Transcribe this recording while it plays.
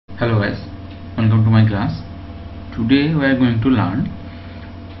Hello guys, welcome to my class. Today we are going to learn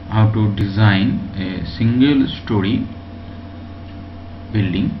how to design a single story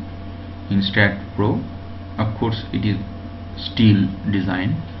building in STAAD Pro. Of course it is steel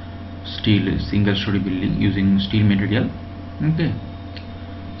design, steel single story building using steel material. Okay,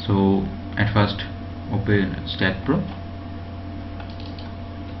 so at first open STAAD Pro,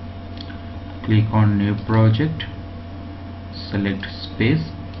 click on new project, select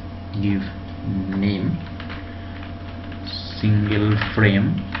space, give name single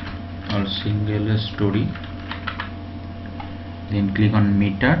frame or single story, then click on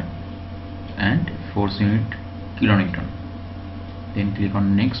meter and force unit kilonewton, then click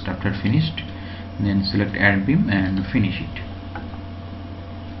on next. After finished, then select add beam and finish it.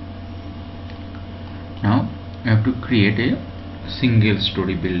 Now you have to create a single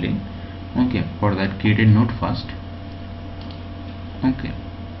story building. Okay, for that create a node first. Okay,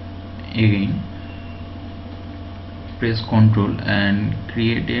 again press Ctrl and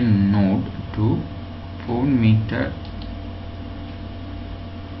create a node to 4 meter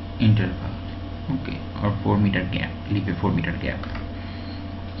interval. Okay, or 4 meter gap, leave a 4 meter gap,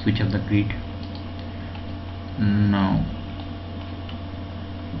 switch off the grid. Now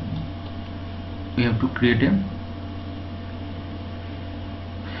we have to create a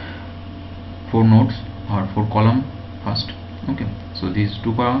 4 nodes or 4 column first. Okay, so these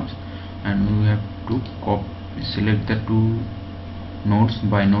 2 columns, and we have to select the 2 nodes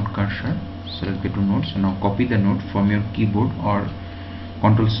by node cursor, select the 2 nodes. So now copy the node from your keyboard or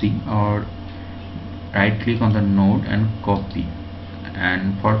Ctrl C, or right click on the node and copy,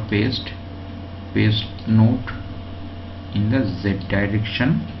 and for paste node in the Z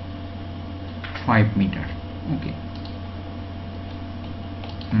direction 5 meter. Okay,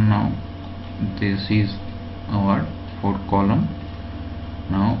 now this is our 4 column.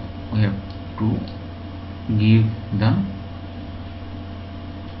 Now we have to give the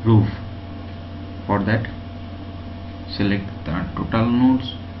roof. For that, select the total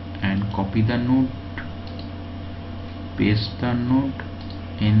nodes and copy the node, paste the node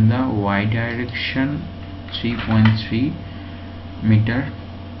in the Y direction 3.3 meter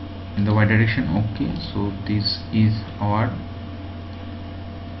in the Y direction. Okay, so this is our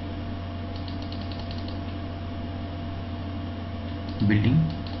building.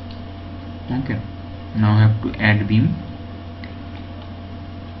 Okay, now I have to add beam,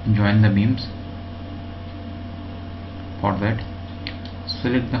 join the beams. For that,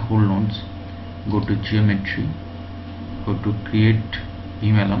 select the whole nodes, go to geometry, go to create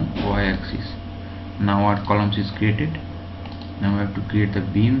beam along Y axis. Now our columns is created. Now we have to create the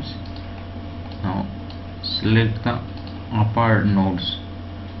beams. Now select the upper nodes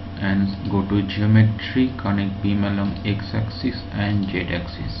and go to geometry, connect beam along X axis and Z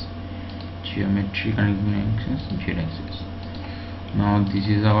axis. Geometry, connect beam axis, Z axis. Now this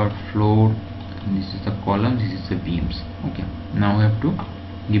is our floor, this is the column, this is the beams. Okay, now we have to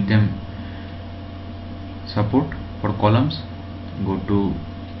give them support. For columns, go to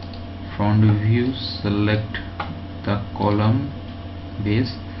front view, select the column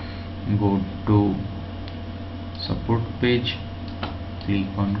base, go to support page, click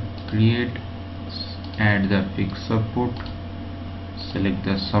on create, add the fixed support, select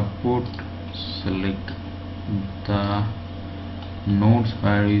the support, select the nodes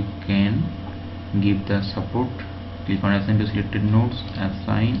where you can give the support, click on assign to selected nodes,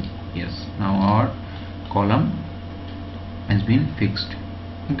 assign, yes. Now our column has been fixed.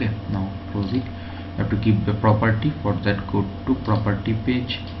 Okay, now close it. You have to keep the property. For that, go to property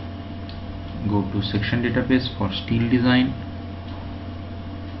page, go to section database for steel design.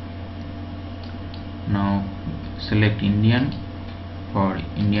 Now select Indian for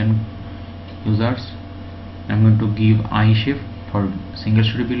Indian users. I'm going to give I shape for single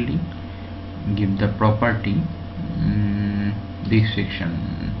story building. Give the property this section,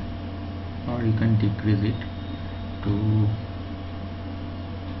 or you can decrease it to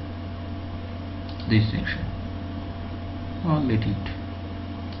this section, or let it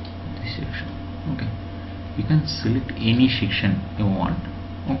this section. Okay, you can select any section you want.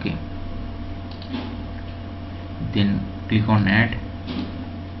 Okay, then click on add.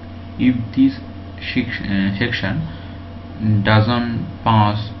 If this section doesn't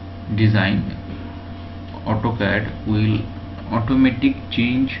pass design, AutoCAD will automatic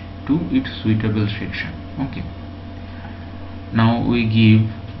change to its suitable section. Okay, now we give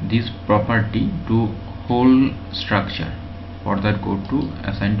this property to whole structure. For that, go to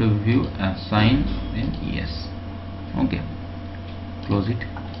assign to view, assign, then yes. Okay, close it.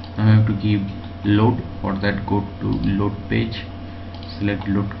 Now I have to give load. For that, go to load page, select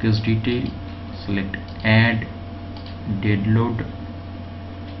load case detail, select add dead load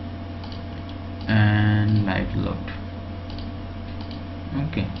and live load.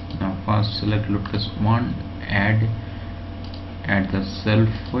 Okay, now first select load case 1, add the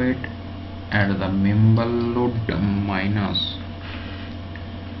self weight, add the member load minus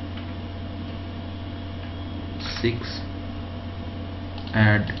 6,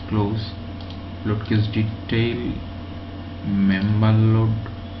 add close load case detail, member load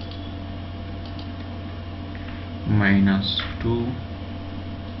minus 2,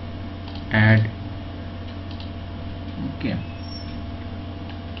 add. Okay,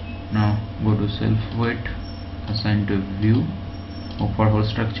 now go to self weight, assign to view for whole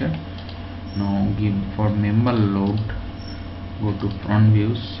structure. Now give for member load, go to front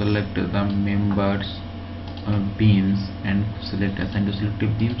view, select the members beams and select assign to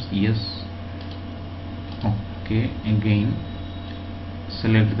selective beams, yes. Okay, again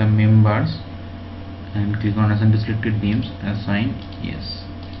select the members and click on assign to selected beams, assign yes.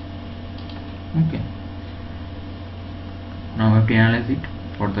 Okay, now we have to analyze it.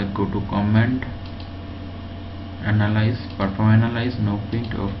 For that, go to command, analyze, perform analyze, no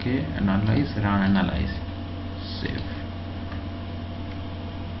print. Okay, analyze, run analyze, save.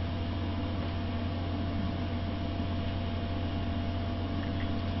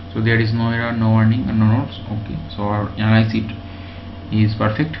 So there is no error, no warning and no notes. Okay, so our analyze it is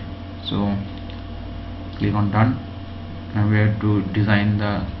perfect. So click on done. Now we have to design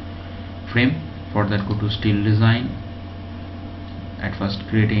the frame. For that, go to steel design. At first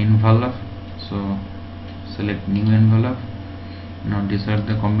create an envelope, so select new envelope. Now discard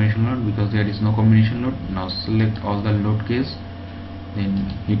the combination load because there is no combination load. Now select all the load case, then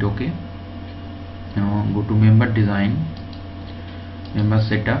hit OK. Now go to member design, member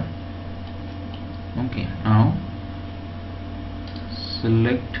setup. Okay, now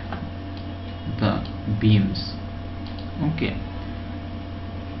select the beams. Okay,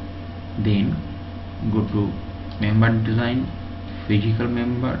 then go to member design, physical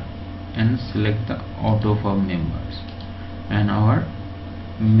member and select the auto form members, and our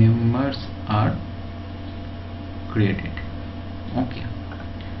members are created. Okay,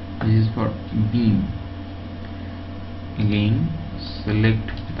 this is for beam. Again select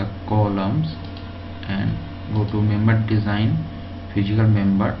the columns and go to member design, physical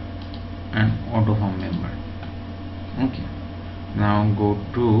member and auto form member. Okay, now go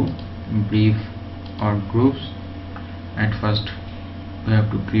to brief or groups. At first we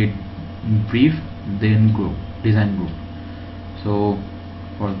have to create brief, then group, design group. So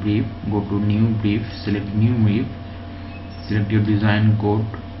for brief, go to new brief, select new brief, select your design code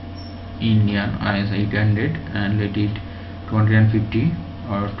Indian IS 800 and let it 250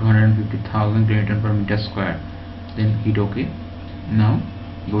 or 250,000 km per meter square, then hit OK. Now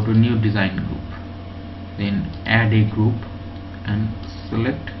go to new design group, then add a group and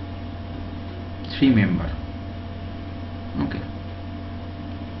select 3 member. Okay,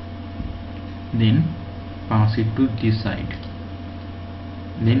 then pass it to this side,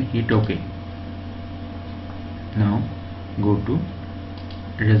 then hit OK. Now go to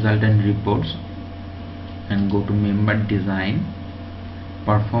result and reports and go to member design,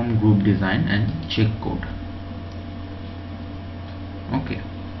 perform group design and check code. Okay,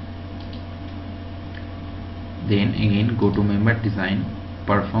 then again go to member design,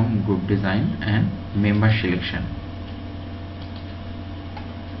 perform group design and member selection.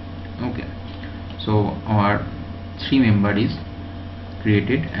 Okay, so our 3 member is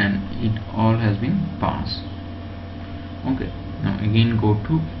created and it all has been passed. Okay, now again go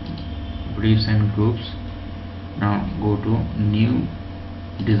to briefs and groups. Now go to new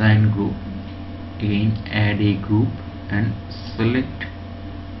design group, again add a group and select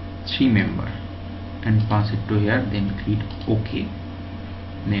 3 member and pass it to here, then click OK.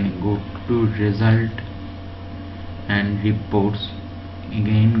 Then go to result and reports,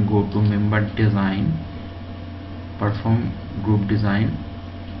 again go to member design, perform group design,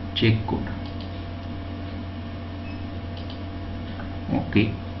 check code.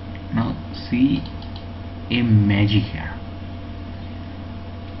 Okay, now see a magic here.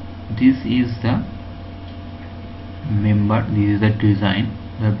 This is the member, this is the design.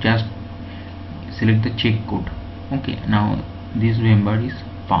 We have just select the check code. Okay, now this member is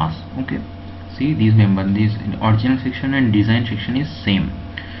pass. Okay, see this member, this original section and design section is same.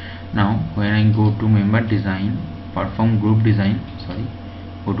 Now when I go to member design, perform group design,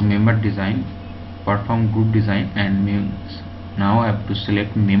 go to member design, perform group design and now I have to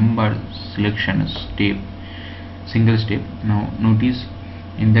select member selection step, single step. Now notice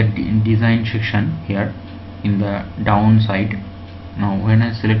in the design section here in the down side Now when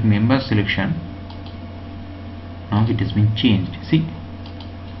I select member selection, now it has been changed. See,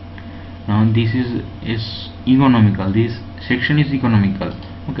 now this is economical, this section is economical.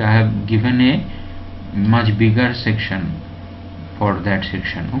 Okay, I have given a much bigger section for that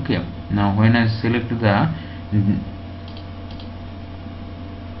section. Okay, now when I select the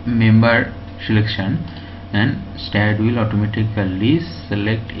member selection, and STAAD will automatically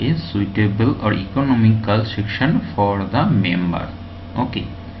select a suitable or economical section for the member. Okay,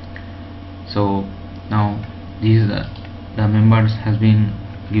 so now this the members has been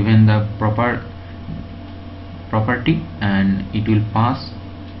given the proper property, and it will pass,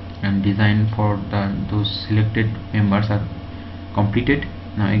 and design for those selected members are completed.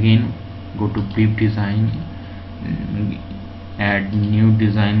 Now again go to brief design, add new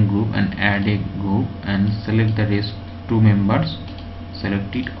design group and add a group, and select the rest two members,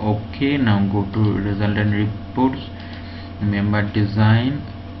 select it. Okay, now go to result and reports, member design,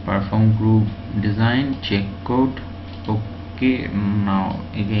 perform group design, check code. Okay, now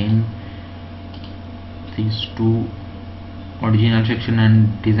again these two original section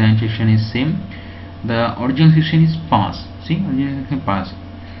and design section is same. The original section is pass. See, original section pass.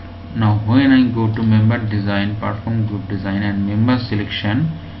 Now when I go to member design, perform group design and member selection,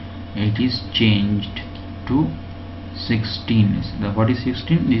 it is changed to 16. What is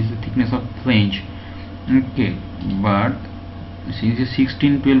 16? This is the thickness of flange. Okay, but since it's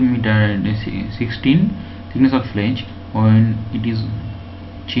 16 12 meter, 16 thickness of flange, when it is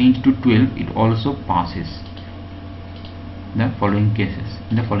changed to 12, it also passes the following cases.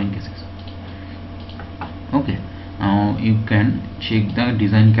 Okay, now you can check the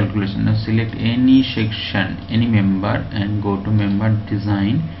design calculation. Now select any section, any member, and go to member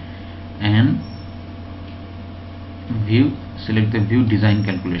design and view, select the view design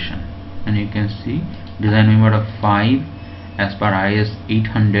calculation, and you can see design member of 5 as per IS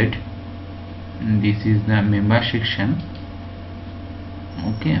 800. This is the member section.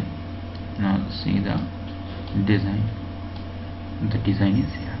 Okay, now see the design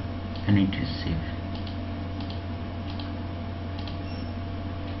is here and it is safe.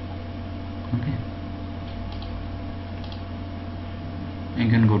 Okay, you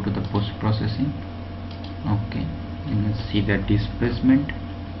can go to the post processing. Okay, you can see the displacement,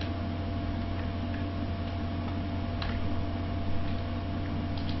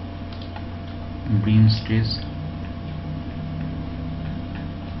 beam stress,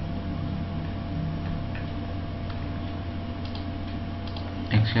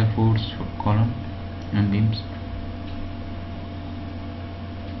 axial force for column and beams,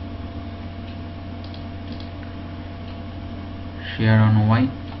 shear on Y.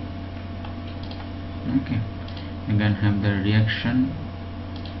 Okay, you can have the reaction,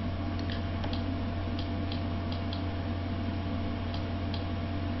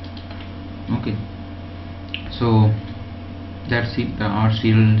 okay. So that's it. Our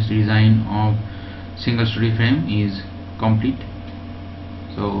serial design of single story frame is complete.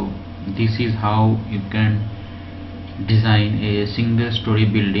 So this is how you can design a single story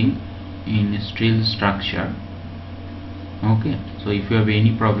building in steel structure. Okay, so if you have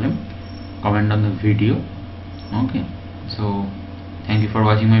any problem, comment on the video. Okay, so thank you for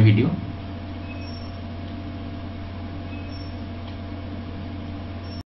watching my video.